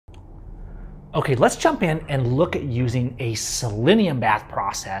Okay, let's jump in and look at using a Selenium bath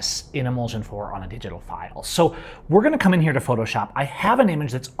process in Emulsion 4 on a digital file. So we're going to come in here to Photoshop. I have an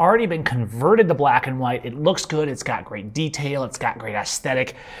image that's already been converted to black and white. It looks good. It's got great detail. It's got great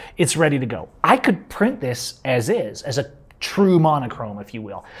aesthetic. It's ready to go. I could print this as is, as a true monochrome, if you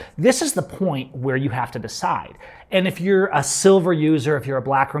will. This is the point where you have to decide. And if you're a silver user, if you're a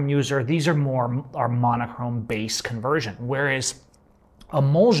blackroom user, these are more our monochrome base conversion. Whereas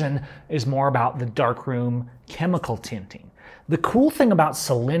Emulsion is more about the darkroom chemical tinting. The cool thing about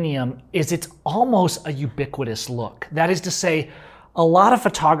Selenium is it's almost a ubiquitous look. That is to say, a lot of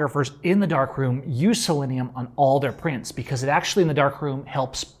photographers in the darkroom use Selenium on all their prints because it actually in the darkroom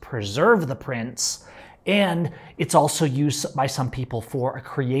helps preserve the prints, and it's also used by some people for a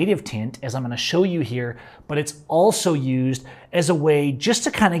creative tint, as I'm going to show you here, but it's also used as a way just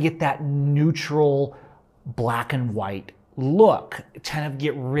to kind of get that neutral black and white look, kind of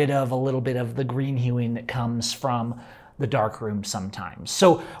get rid of a little bit of the green huing that comes from the darkroom sometimes.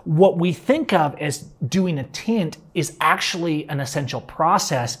 So what we think of as doing a tint is actually an essential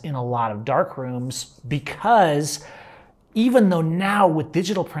process in a lot of darkrooms, because even though now with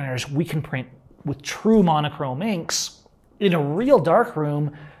digital printers we can print with true monochrome inks, in a real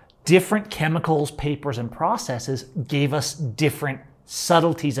darkroom, different chemicals, papers, and processes gave us different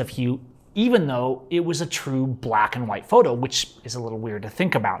subtleties of hue, even though it was a true black and white photo, which is a little weird to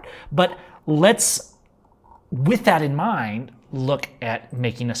think about. But let's, with that in mind, look at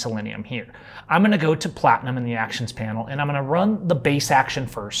making a Selenium here. I'm going to go to Platinum in the Actions panel, and I'm going to run the base action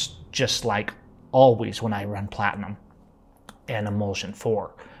first, just like always when I run Platinum and Emulsion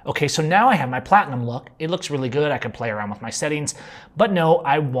 4. Okay, so now I have my Platinum look. It looks really good. I can play around with my settings, but no,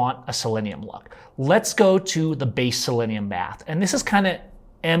 I want a Selenium look. Let's go to the base Selenium bath, and this is kind of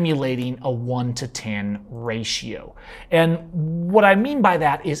emulating a 1:10 ratio. And what I mean by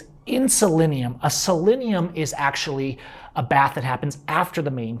that is in Selenium, a Selenium is actually a bath that happens after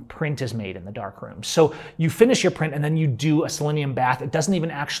the main print is made in the darkroom. So you finish your print and then you do a Selenium bath. It doesn't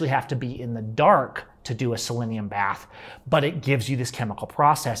even actually have to be in the dark to do a Selenium bath, but it gives you this chemical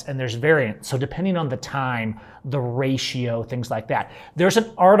process, and there's variants. So depending on the time, the ratio, things like that. There's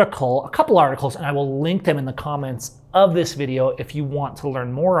an article, a couple articles, and I will link them in the comments of this video if you want to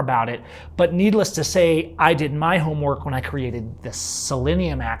learn more about it. But needless to say, I did my homework when I created the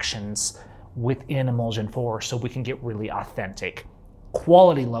Selenium actions within Emulsion 4 so we can get really authentic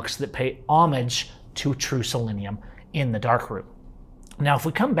quality looks that pay homage to true Selenium in the darkroom. Now, if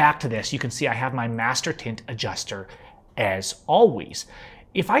we come back to this, you can see I have my master tint adjuster as always.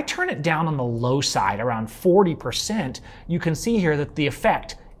 If I turn it down on the low side, around 40%, you can see here that the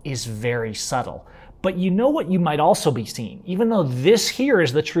effect is very subtle. But you know what you might also be seeing? Even though this here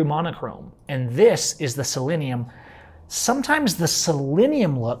is the true monochrome and this is the Selenium, sometimes the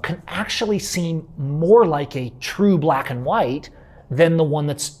Selenium look can actually seem more like a true black and white than the one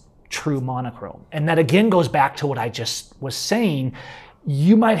that's true monochrome. And that again goes back to what I just was saying.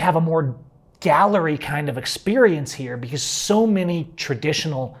 You might have a more gallery kind of experience here because so many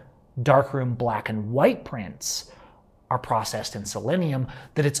traditional darkroom black and white prints are processed in Selenium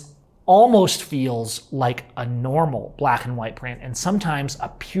that it's almost feels like a normal black and white print, and sometimes a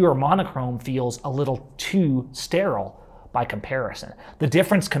pure monochrome feels a little too sterile by comparison. The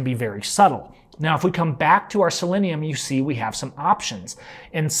difference can be very subtle. Now, if we come back to our Selenium, you see we have some options.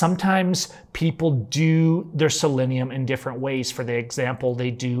 And sometimes people do their Selenium in different ways. For the example, they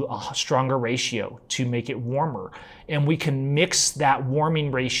do a stronger ratio to make it warmer. And we can mix that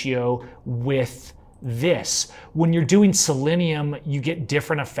warming ratio with this. When you're doing Selenium, you get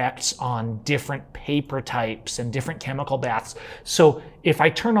different effects on different paper types and different chemical baths. So if I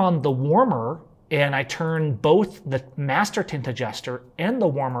turn on the warmer and I turn both the master tint adjuster and the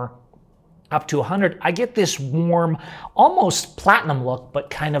warmer up to 100, I get this warm, almost platinum look, but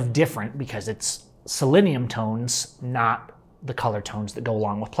kind of different because it's Selenium tones, not the color tones that go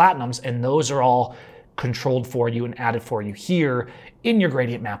along with platinums, and those are all controlled for you and added for you here in your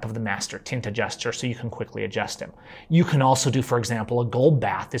gradient map of the master tint adjuster so you can quickly adjust them. You can also do, for example, a gold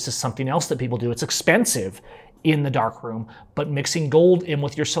bath. This is something else that people do. It's expensive in the darkroom, but mixing gold in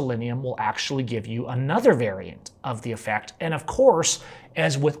with your Selenium will actually give you another variant of the effect. And of course,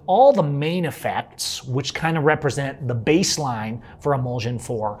 as with all the main effects, which kind of represent the baseline for Emulsion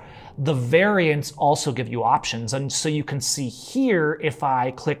 4, the variants also give you options. And so you can see here, if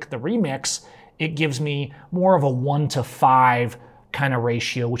I click the remix, it gives me more of a 1:5 kind of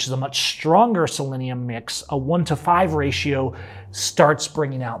ratio, which is a much stronger Selenium mix. A 1:5 ratio starts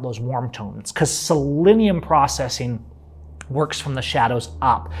bringing out those warm tones because Selenium processing works from the shadows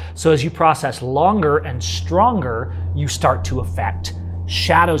up. So as you process longer and stronger, you start to affect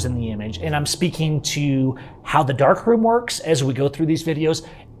shadows in the image, and I'm speaking to how the darkroom works as we go through these videos.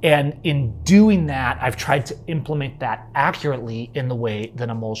 And in doing that, I've tried to implement that accurately in the way that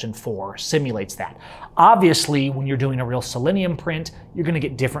Emulsion 4 simulates that. Obviously, when you're doing a real Selenium print, you're going to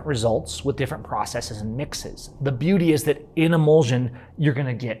get different results with different processes and mixes. The beauty is that in Emulsion, you're going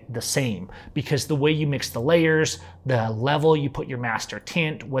to get the same, because the way you mix the layers, the level you put your master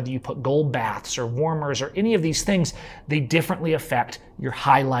tint, whether you put gold baths or warmers or any of these things, they differently affect your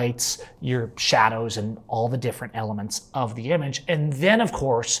highlights, your shadows, and all the different elements of the image. And then, of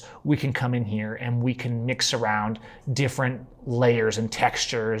course, we can come in here and we can mix around different layers and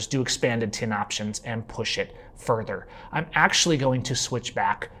textures, do expanded tint options, and push it further. I'm actually going to switch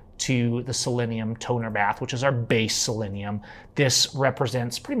back to the Selenium toner bath, which is our base Selenium. This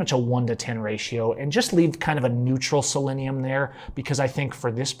represents pretty much a 1:10 ratio, and just leave kind of a neutral Selenium there, because I think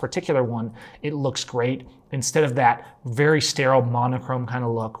for this particular one, it looks great. Instead of that very sterile monochrome kind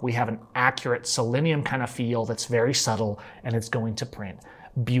of look, we have an accurate Selenium kind of feel that's very subtle, and it's going to print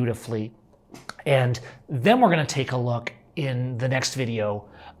beautifully. And then we're going to take a look in the next video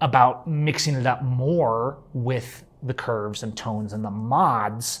about mixing it up more with the curves and tones and the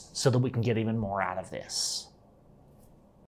mods so that we can get even more out of this.